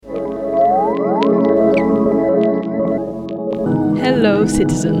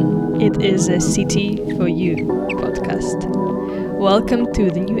citizen. It is a City for You podcast. Welcome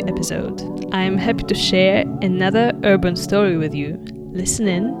to the new episode. I am happy to share another urban story with you. Listen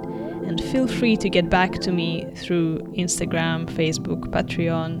in and feel free to get back to me through Instagram, Facebook,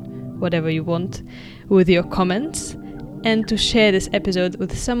 Patreon, whatever you want, with your comments, and to share this episode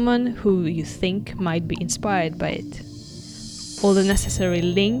with someone who you think might be inspired by it. All the necessary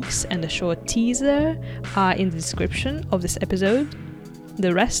links and a short teaser are in the description of this episode.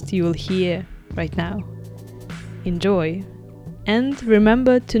 The rest you will hear right now. Enjoy, and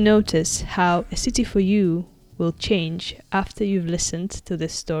remember to notice how a city for you will change after you've listened to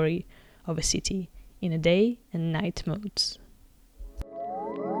this story of a city in a day and night modes.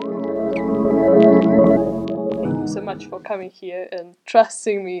 Thank you so much for coming here and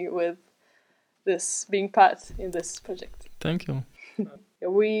trusting me with this, being part in this project. Thank you.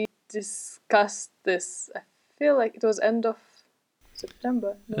 We discussed this, I feel like it was end of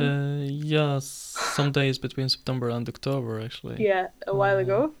September. No? Yes, some days between September and October, actually. Yeah, a while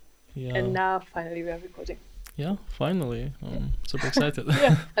ago. Yeah. And now finally we are recording. Yeah, finally. I'm super excited.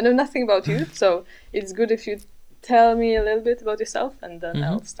 Yeah, I know nothing about you, so it's good if you tell me a little bit about yourself, and then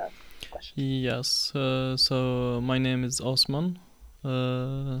I'll start the question. Yes, so my name is Osman.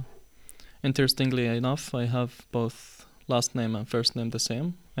 Interestingly enough, I have both last name and first name the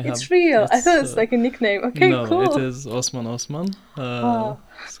same. It's real. I thought it's like a nickname. Okay, no, cool. No, it is Osman Osman.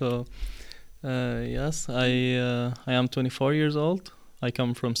 So, yes, I am 24 years old. I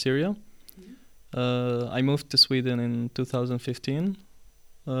come from Syria. I moved to Sweden in 2015.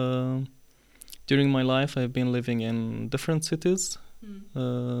 During my life, I've been living in different cities.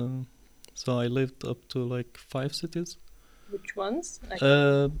 So I lived up to like 5 cities. Which ones?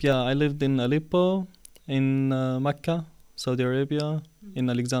 I lived in Aleppo, in Mecca, Saudi Arabia, in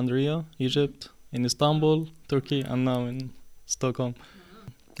Alexandria, Egypt, in Istanbul, Turkey, and now in Stockholm.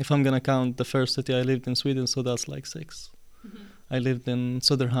 If I'm gonna count the first city I lived in Sweden, so that's like 6. I lived in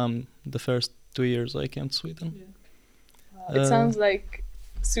Söderhamn the first 2 years I came to Sweden. It sounds like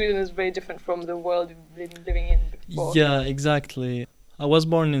Sweden is very different from the world you've been living in before. Yeah, exactly. I was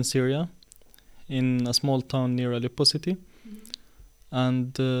born in Syria, in a small town near Aleppo city.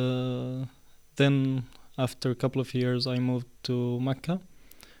 And then after a couple of years I moved to Mecca.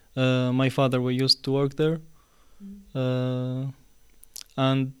 My father used to work there.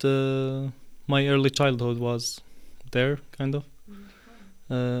 And my early childhood was there, kind of.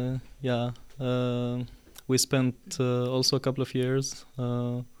 We spent also a couple of years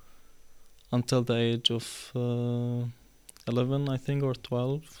until the age of 11, I think, or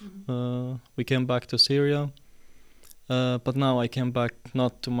 12. We came back to Syria. But now I came back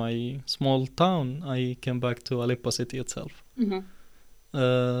not to my small town, I came back to Aleppo city itself.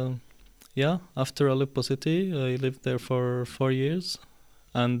 After Aleppo city, I lived there for 4 years.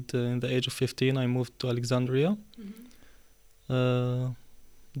 And in the age of 15, I moved to Alexandria.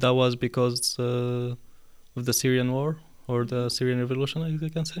 That was because of the Syrian war, or the Syrian revolution, as you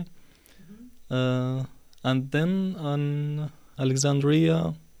can say. And then on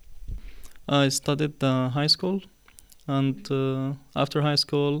Alexandria, I studied high school. And after high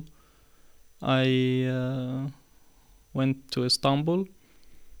school, I went to Istanbul.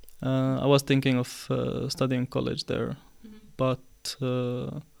 I was thinking of studying college there, but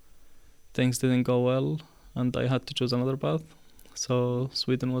things didn't go well, and I had to choose another path. So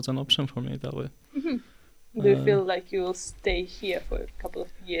Sweden was an option for me that way. Do you feel like you will stay here for a couple of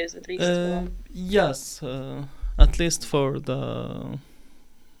years at least? Yes, at least for the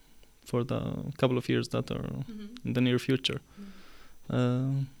couple of years that are in the near future.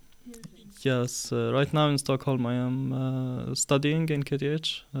 Yes, right now in Stockholm I am studying in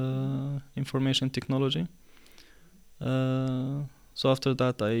KTH, information technology. So after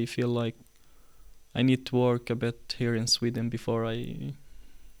that I feel like I need to work a bit here in Sweden before I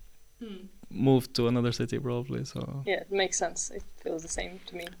move to another city probably. So yeah, it makes sense. It feels the same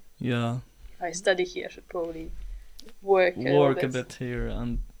to me. Yeah. If I study here, I should probably work a bit here,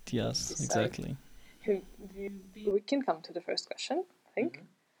 and yes, decide. Exactly. We can come to the first question, I think.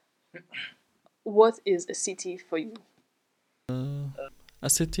 What is a city for you? A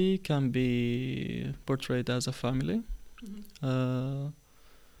city can be portrayed as a family.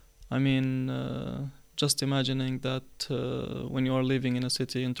 Just imagining that when you are living in a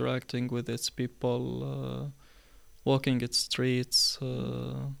city, interacting with its people, walking its streets,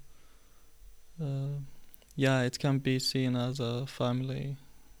 it can be seen as a family.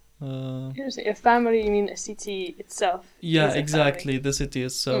 A family, you mean a city itself? Yeah, exactly. The city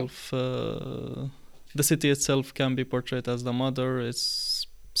itself. The city itself can be portrayed as the mother. Its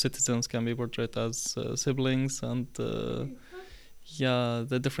citizens can be portrayed as siblings, and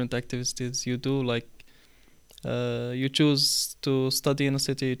the different activities you do, like you choose to study in a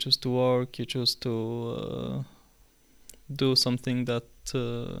city, you choose to work, you choose to do something that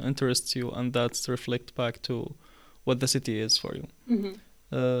interests you, and that's reflect back to what the city is for you.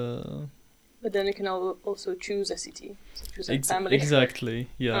 But then you can also choose a city, so choose a family. Exactly,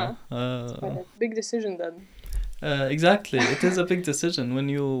 yeah. It's quite a big decision then. Exactly, it is a big decision when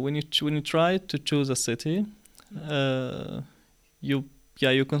you try to choose a city.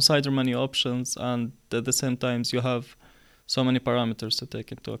 You consider many options, and at the same time you have so many parameters to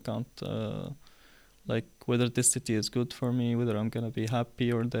take into account, like whether this city is good for me, whether I'm gonna be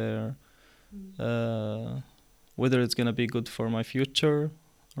happy or there, whether it's gonna be good for my future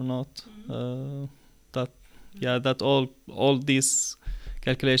or not. That all these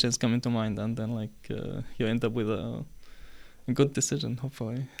calculations come into mind, and then you end up with a good decision,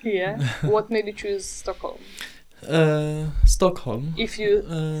 hopefully. Yeah. What made you choose Stockholm? Stockholm. If you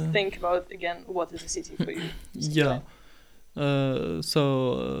think about again, what is a city for you?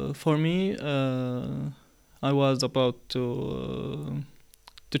 For me, I was about to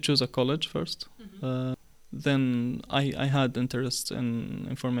choose a college first. Then I had interest in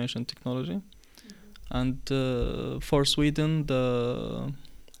information technology, and for Sweden, the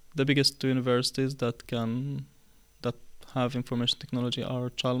biggest universities that have information technology are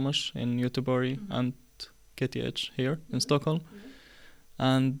Chalmers in Göteborg and KTH here in Stockholm,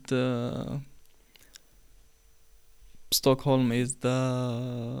 and Stockholm is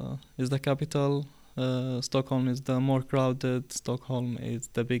the capital. Stockholm is the more crowded. Stockholm is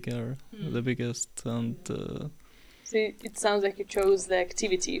the biggest, and so it sounds like you chose the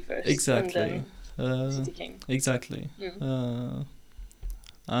activity first. Exactly. And then the city came. Exactly.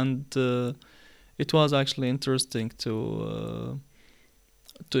 And it was actually interesting to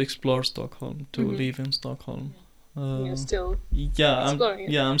explore Stockholm, to live in Stockholm. You're still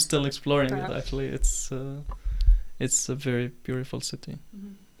exploring it. I'm still exploring it. Actually, it's a very beautiful city.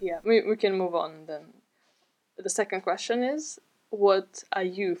 Yeah, we can move on then. The second question is, what are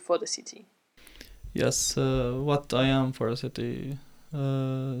you for the city? Yes, what I am for a city.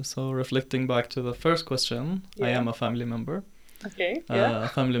 So reflecting back to the first question, I am a family member. Okay. A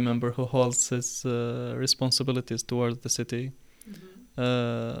family member who holds his responsibilities towards the city.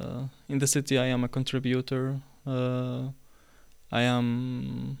 In the city, I am a contributor. I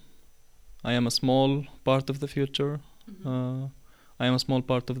am a small part of the future. I am a small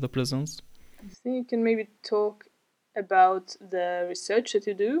part of the presence. I think you can maybe talk about the research that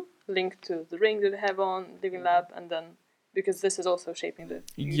you do, linked to the ring that you have on Living Lab, and then because this is also shaping the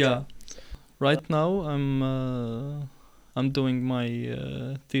future. Yeah. Right now, I'm doing my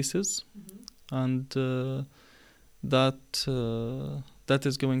thesis, and that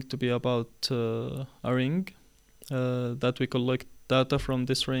is going to be about a ring that we collect data from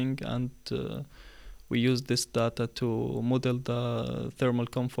this ring, and we use this data to model the thermal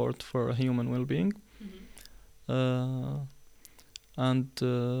comfort for human well-being. And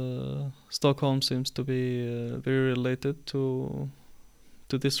Stockholm seems to be very related to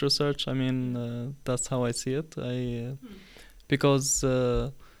this research. I mean, that's how I see it. Because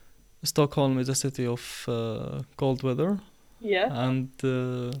Stockholm is a city of cold weather. Yeah. And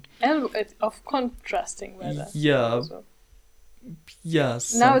of contrasting weather. Yeah. Also.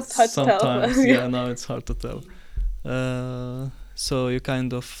 Yes. Now it's hard to tell. Yeah, now it's hard to tell. So you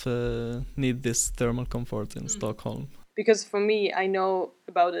kind of need this thermal comfort in Stockholm. Because for me, I know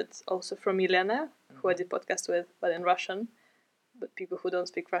about it also from Milena, who I did podcast with, but in Russian. But people who don't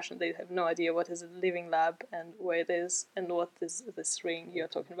speak Russian, they have no idea what is a living lab and where it is and what is this ring you're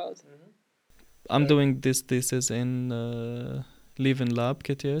talking about. I'm doing this thesis in Living Lab,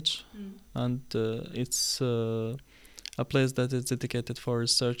 KTH, and it's a place that is dedicated for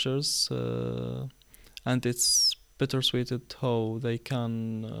researchers, and it's better suited how they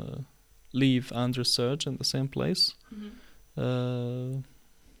can live and research in the same place.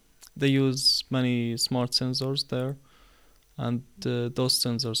 They use many smart sensors there, and those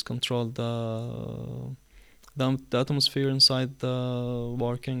sensors control the atmosphere inside the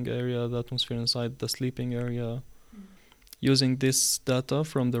working area, the atmosphere inside the sleeping area. Using this data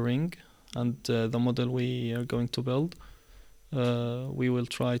from the ring and the model we are going to build, we will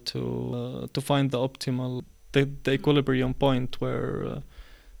try to find the optimal, the equilibrium point where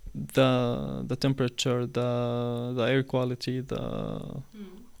the temperature, the air quality, the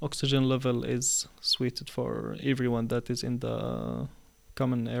oxygen level is suited for everyone that is in the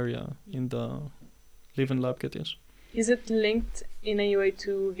common area in the Living Lab KTH. Is it linked in any way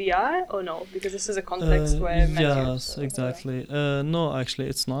to VR or no? Because this is a context where yes, exactly. No, actually,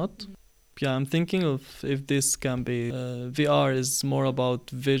 it's not. yeah, I'm thinking of if this can be VR is more about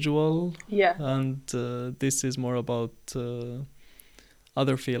visual, Yeah. and this is more about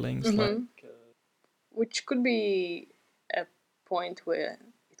other feelings. Mm-hmm. Like, which could be a point where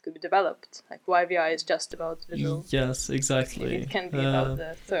it could be developed. Like why VR is just about visual. yes, exactly. Maybe it can be about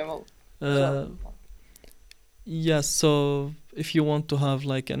the thermal. Yes, so if you want to have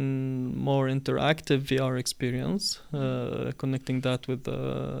like a more interactive VR experience, connecting that with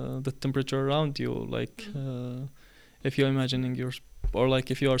the temperature around you, like if you're imagining or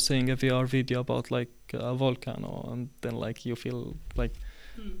like if you are seeing a VR video about like a volcano, and then like you feel like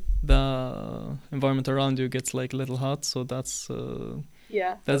the environment around you gets like a little hot, so that's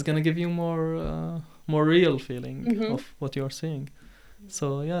gonna give you more real feeling of what you are seeing.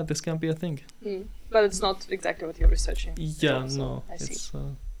 So yeah, this can be a thing. But it's not exactly what you're researching. Yeah, no. I see. It's,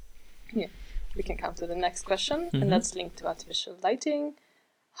 yeah. We can come to the next question, and that's linked to artificial lighting.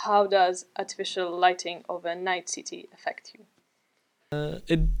 How does artificial lighting of a night city affect you?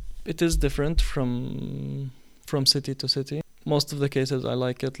 It is different from city to city. Most of the cases I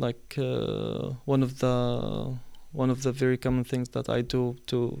like it. Like one of the very common things that I do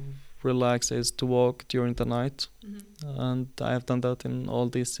to relax is to walk during the night, and I have done that in all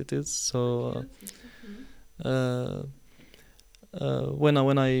these cities. So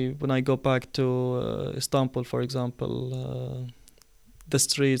when I go back to Istanbul, for example, the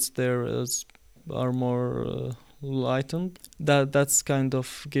streets there are more lightened. That's kind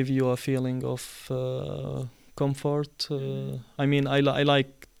of give you a feeling of comfort. I mean, I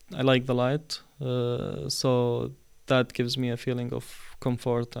like the light, so that gives me a feeling of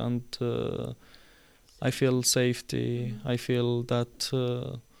comfort, and I feel safety. I feel that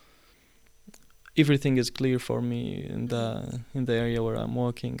everything is clear for me in the area where I'm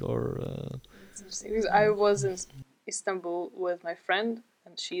walking. Or because I was in Istanbul with my friend,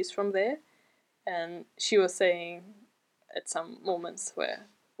 and she's from there, and she was saying at some moments where,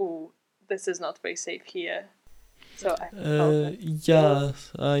 "Oh, this is not very safe here." So I felt yeah,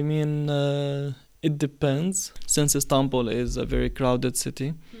 I mean, it depends. Since Istanbul is a very crowded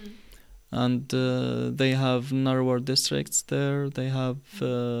city, and they have narrower districts there. They have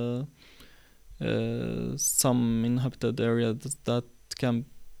some inhabited areas that can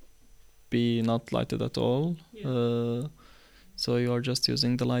be not lighted at all. So you are just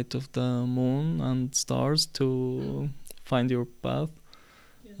using the light of the moon and stars to find your path.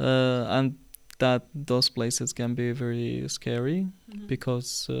 And that those places can be very scary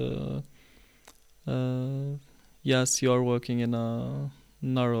because yes, you are walking in a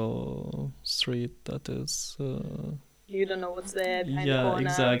narrow street that is you don't know what's there behind the yeah, corner.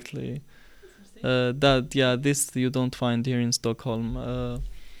 exactly. This you don't find here in Stockholm.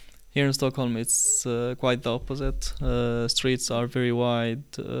 Here in Stockholm, it's quite the opposite. Streets are very wide,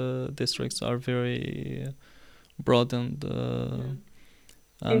 districts are very broadened.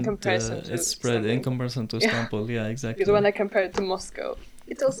 In comparison to it's spread Istanbul. in comparison to Istanbul. Yeah, exactly. Because when I compare it to Moscow,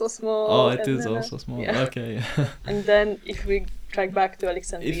 it's also small. Oh, it is also small. Yeah. Okay. And then if we track back to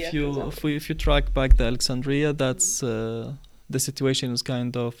Alexandria, if you track back to Alexandria, that's the situation is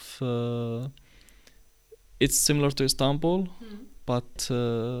kind of it's similar to Istanbul, but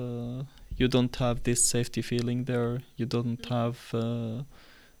you don't have this safety feeling there. You don't have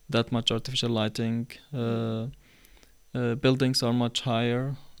that much artificial lighting. Buildings are much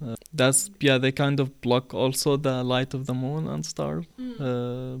higher. They kind of block also the light of the moon and stars.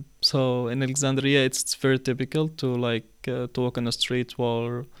 So in Alexandria, it's very typical to to walk on a street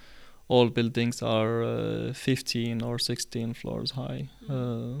where all buildings are 15 or 16 floors high.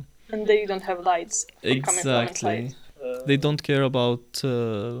 And they don't have lights coming from inside. They don't care about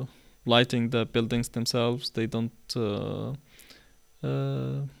lighting the buildings themselves. They don't.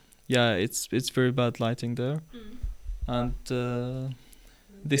 It's very bad lighting there, and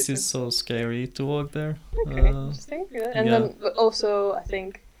this is so scary to walk there. Okay, interesting. Yeah. And then also, I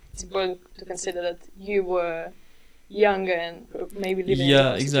think it's important to consider that you were younger and maybe living in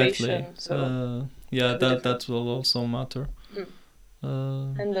a situation. So that will also matter.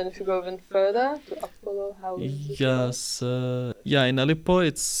 And then if you go even further to Apollo, how is it? Yes, in Aleppo,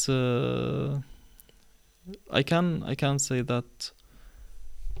 it's I can say that,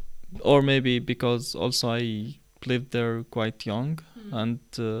 or maybe because also I lived there quite young and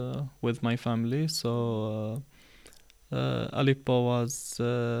with my family, so Aleppo was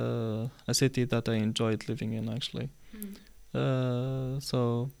a city that I enjoyed living in actually.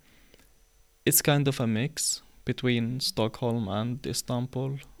 So it's kind of a mix between Stockholm and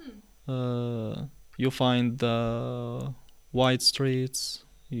Istanbul. You find the wide streets,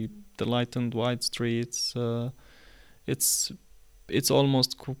 the lightened wide streets. It's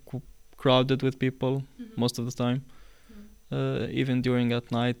almost crowded with people most of the time. Even during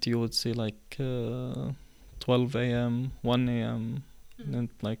at night, you would see like 12 a.m., 1 a.m., and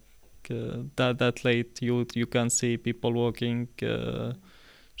like that late, you can see people walking.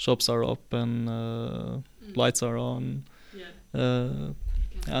 Shops are open, lights are on,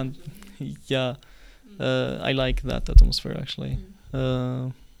 and yeah, I like that atmosphere actually.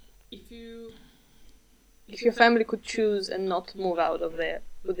 If your family could choose and not move out of there,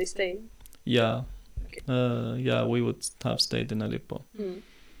 would they stay? Yeah. Okay. Yeah, we would have stayed in Aleppo.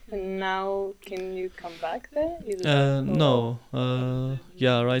 And now, can you come back there? No.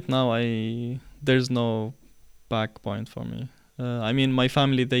 Yeah, right now there's no back point for me. I mean, my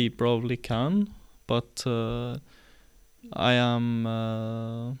family, they probably can, but I am.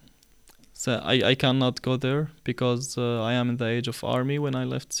 So I cannot go there because I am in the age of army when I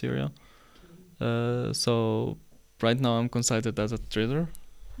left Syria. So right now I'm considered as a traitor.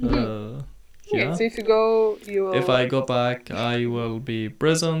 Okay, so if you go, if I go back, I will be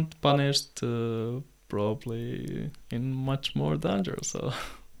imprisoned, punished, probably in much more danger. So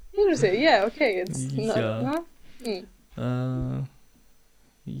interesting. Yeah. Okay. It's yeah. not.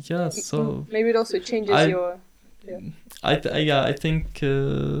 Yeah. So maybe it also changes your. Yeah. I think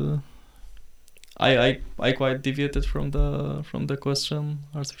I quite deviated from the question.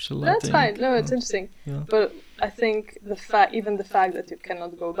 Artificial lighting. That's fine. No, it's interesting. Yeah. But I think the fact that you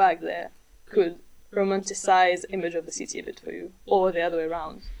cannot go back there could romanticize image of the city a bit for you, or the other way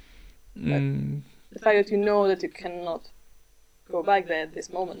around. The fact that you know that you cannot go back there at this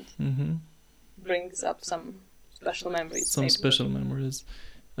moment brings up some special memories. Some maybe. Special memories.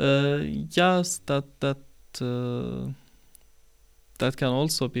 Yes, that can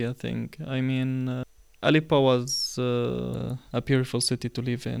also be a thing. I mean, Aleppo was a beautiful city to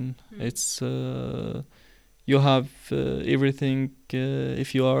live in. It's you have everything.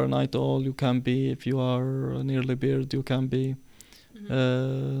 If you are a night owl, you can be. If you are an early bird, you can be.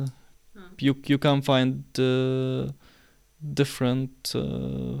 You can find different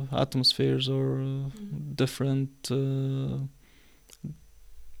atmospheres or different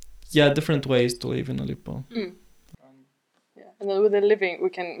different ways to live in Aleppo. Yeah, and then with the living, we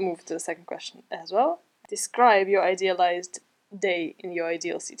can move to the second question as well. Describe your idealized day in your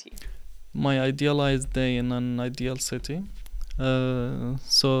ideal city. My idealized day in an ideal city.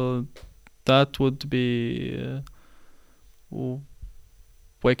 So that would be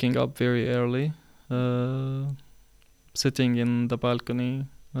waking up very early, sitting in the balcony,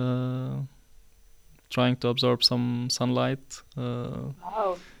 trying to absorb some sunlight.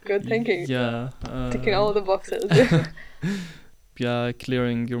 Wow, good thinking. Yeah. Ticking all the boxes. Yeah,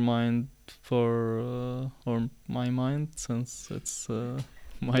 clearing your mind or my mind, since it's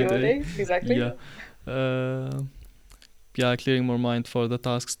my day. Exactly. Yeah, clearing more mind for the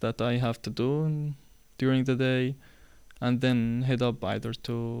tasks that I have to do during the day, and then head up either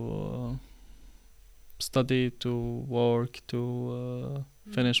to study, to work, to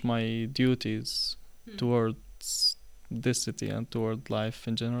finish my duties towards this city and toward life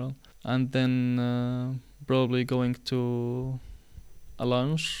in general, and then probably going to a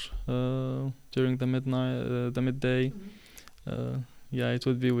lunch during the midday. Yeah, it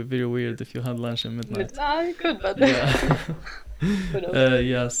would be very weird if you had lunch at midnight. You could, but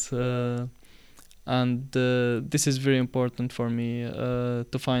yes. And this is very important for me,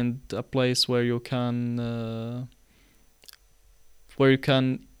 to find a place where you can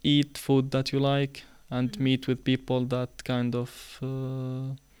eat food that you like and meet with people that kind of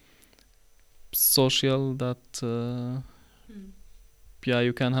social, that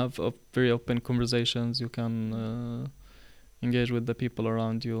you can have very open conversations. You can engage with the people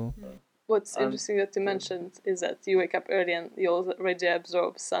around you. What's interesting that you mentioned is that you wake up early and you already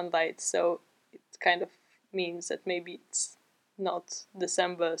absorb sunlight, so it kind of means that maybe it's not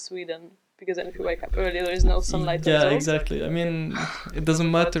December Sweden, because then if you wake up early there is no sunlight. Yeah, exactly. I mean, it doesn't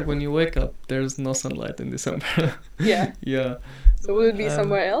matter when you wake up, there's no sunlight in December. Yeah. Yeah. So will it be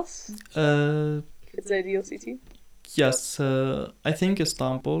somewhere else? If it's the ideal city? Yes, I think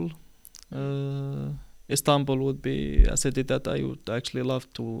Istanbul. Istanbul would be a city that I would actually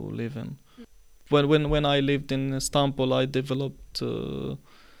love to live in. When I lived in Istanbul, I developed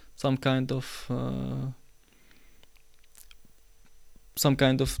some kind of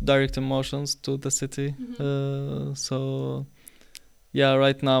direct emotions to the city. So yeah,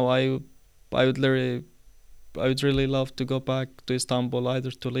 right now I would really love to go back to Istanbul,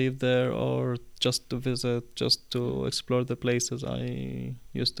 either to live there or just to visit, just to explore the places I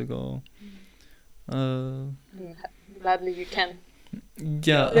used to go. Gladly you can.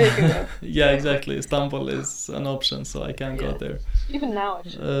 Yeah. There you can go. Yeah, exactly. Istanbul is an option, so I can go there. Even now,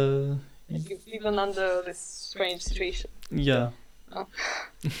 actually. Even under this strange situation. Yeah. Oh.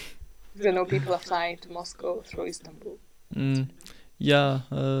 You know, people are flying to Moscow through Istanbul. Yeah.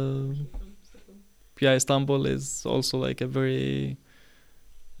 Yeah, Istanbul is also like a very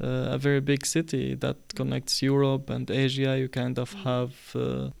big city that connects Europe and Asia. You kind of have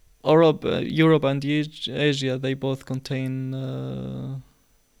Europe and Asia. They both contain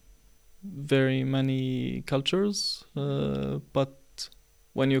very many cultures, but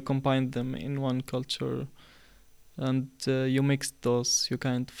when you combine them in one culture and you mix those, you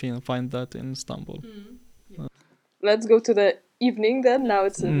kind of find that in Istanbul. Let's go to the evening then. Now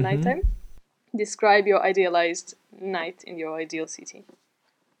it's nighttime. Describe your idealized night in your ideal city.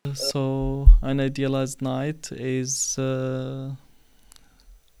 So an idealized night is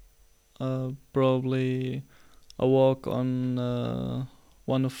probably a walk on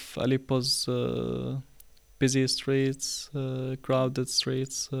one of Aleppo's busy streets, crowded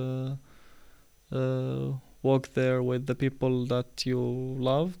streets. Walk there with the people that you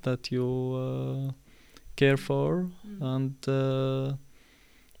love, that you care for, and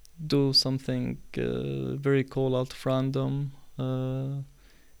do something very cool out of random.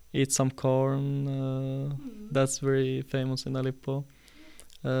 Eat some corn. That's very famous in Aleppo.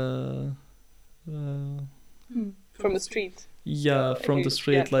 From the street. Yeah, from the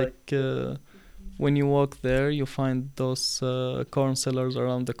street. Like when you walk there, you find those corn sellers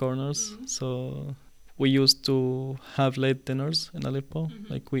around the corners. So we used to have late dinners in Aleppo.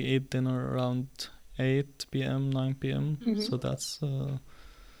 Like we eat dinner around 8 p.m., 9 p.m. So that's...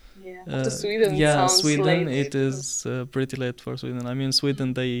 After Sweden, sounds Sweden, late. it is pretty late for Sweden. I mean,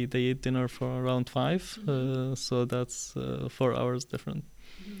 Sweden, they eat dinner for around 5, so that's 4 hours different.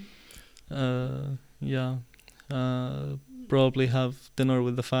 Yeah, probably have dinner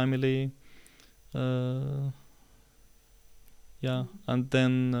with the family. Yeah, and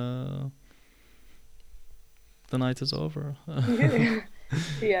then the night is over.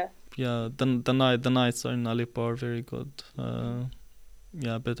 Yeah. Yeah, the nights in Aleppo are very good.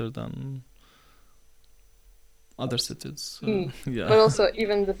 Yeah, better than other cities. Yeah. But also,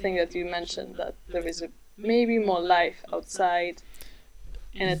 even the thing that you mentioned, that there is maybe more life outside,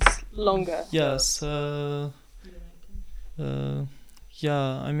 and it's longer. Yes.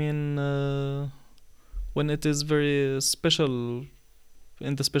 Yeah, I mean, when it is very special,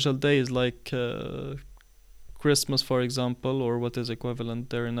 in the special days like Christmas, for example, or what is equivalent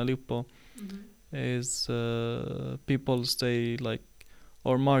there in Aleppo, is people stay like,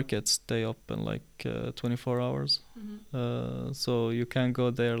 or markets stay open like 24 hours. So you can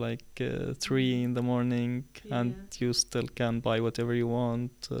go there like 3 in the morning and you still can buy whatever you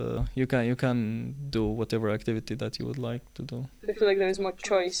want. You can do whatever activity that you would like to do. I feel like there is more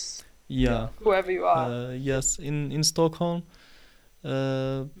choice. Yeah. Whoever you are. Yes, in Stockholm,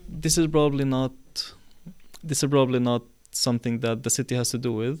 this is probably not something that the city has to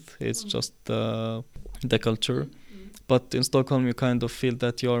do with. It's just the culture. But in Stockholm, you kind of feel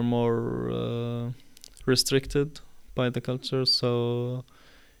that you are more restricted by the culture, so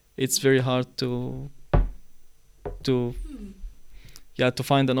it's very hard to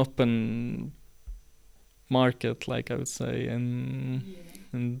find an open market, like I would say,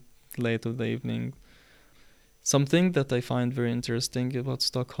 in late of the evening. Something that I find very interesting about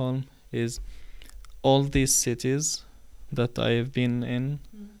Stockholm is all these cities that I have been in.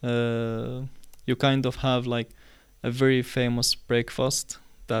 You kind of have like a very famous breakfast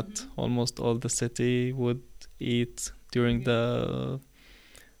that almost all the city would eat during the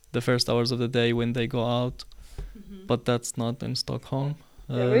first hours of the day when they go out, but that's not in Stockholm.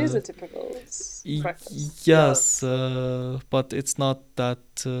 There is a typical breakfast. Yes, but it's not that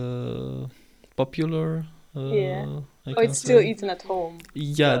popular. It's still eaten at home.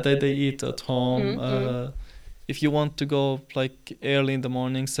 Yeah, they eat at home. If you want to go like early in the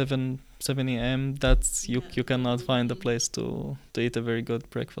morning, 7 a.m., that's you cannot find a place to eat a very good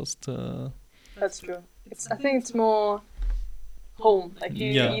breakfast. That's true. I think it's more home. Like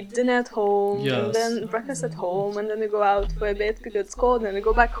you eat dinner at home, and then breakfast at home, and then you go out for a bit because it's cold, and then you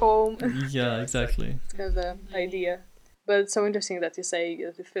go back home. Yeah, exactly. It's kind of the idea. But it's so interesting that you say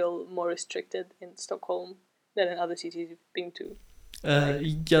that you feel more restricted in Stockholm than in other cities you've been to.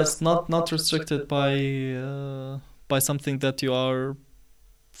 Yes, not restricted by something that you are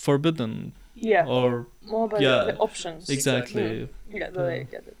forbidden. Yeah. Or more by the options. Exactly. Yeah, I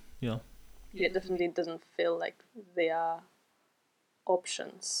get it. Yeah. Yeah, it definitely doesn't feel like they are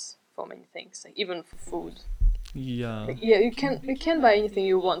options for many things, like even for food. Yeah. Like, yeah, you can buy anything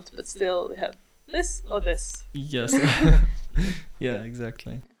you want, but still you have this or this. Yes. Yeah,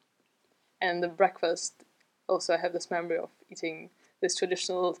 exactly. And the breakfast, also I have this memory of eating this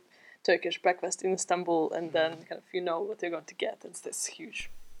traditional Turkish breakfast in Istanbul, and then kind of you know what you're going to get. It's this huge.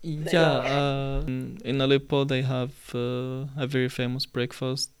 Yeah, in Aleppo they have a very famous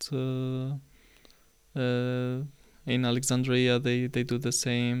breakfast. In Alexandria they do the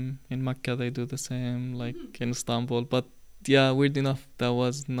same. In Mecca they do the same, like in Istanbul. But yeah, weird enough, that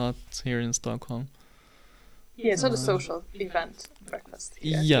was not here in Stockholm. Yeah, it's not a social event breakfast.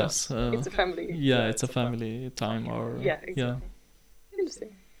 Here, yes, it's a family. Yeah, it's a family time. Or yeah, exactly.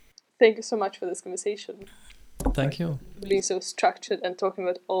 Interesting. Thank you so much for this conversation. Thank you. Being so structured and talking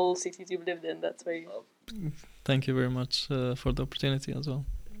about all cities you've lived in. That's very. Thank you very much for the opportunity as well.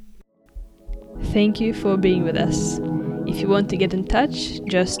 Thank you for being with us. If you want to get in touch,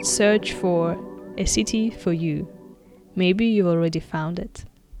 just search for A City for You. Maybe you've already found it.